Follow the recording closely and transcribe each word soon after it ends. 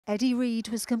Eddie Reed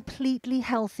was completely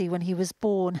healthy when he was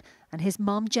born, and his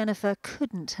mum Jennifer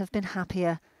couldn't have been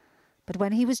happier. But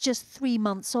when he was just 3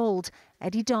 months old,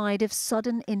 Eddie died of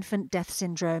sudden infant death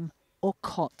syndrome, or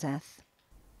cot death.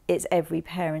 It's every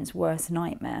parent's worst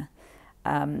nightmare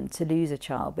to lose a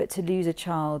child, but to lose a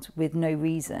child with no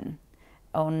reason.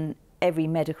 On every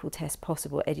medical test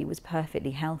possible, Eddie was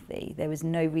perfectly healthy. There was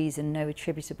no reason, no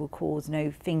attributable cause, no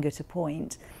finger to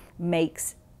point,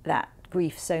 makes that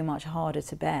grief so much harder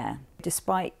to bear.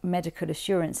 Despite medical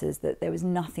assurances that there was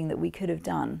nothing that we could have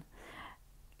done,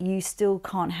 you still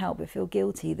can't help but feel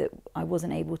guilty that I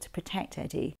wasn't able to protect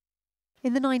Eddie.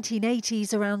 In the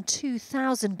 1980s, around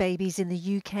 2,000 babies in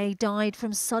the UK died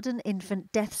from sudden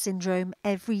infant death syndrome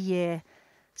every year.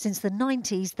 Since the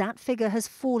 90s, that figure has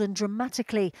fallen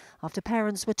dramatically after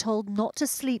parents were told not to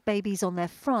sleep babies on their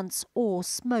fronts or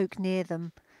smoke near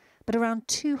them. But around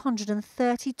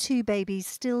 232 babies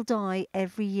still die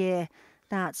every year.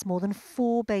 That's more than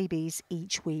 4 babies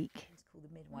each week.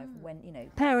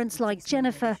 Parents like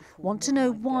Jennifer want to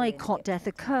know why cot death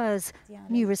occurs.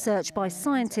 New research by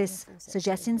scientists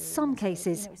suggests in some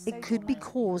cases it could be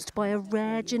caused by a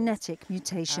rare genetic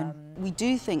mutation. We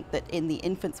do think that in the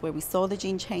infants where we saw the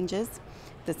gene changes,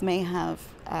 this may have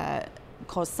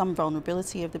caused some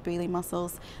vulnerability of the breathing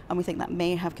muscles, and we think that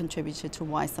may have contributed to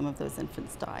why some of those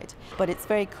infants died. But it's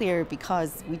very clear,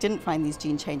 because we didn't find these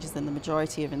gene changes in the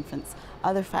majority of infants,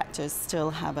 other factors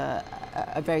still have a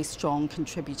very strong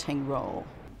contributing role.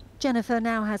 Jennifer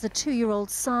now has a 2-year-old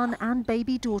son and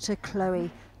baby daughter Chloe,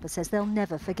 but says they'll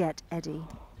never forget Eddie.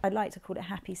 I'd like to call it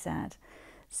happy sad.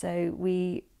 So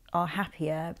we are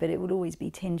happier, but it will always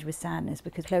be tinged with sadness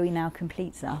because Chloe now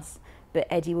completes us, but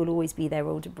Eddie will always be their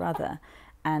older brother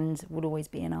and will always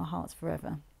be in our hearts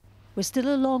forever. We're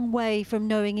still a long way from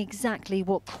knowing exactly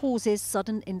what causes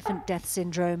sudden infant death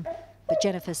syndrome, but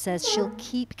Jennifer says she'll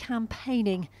keep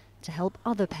campaigning to help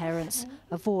other parents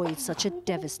avoid such a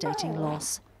devastating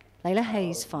loss. Layla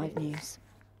Hayes, 5 News.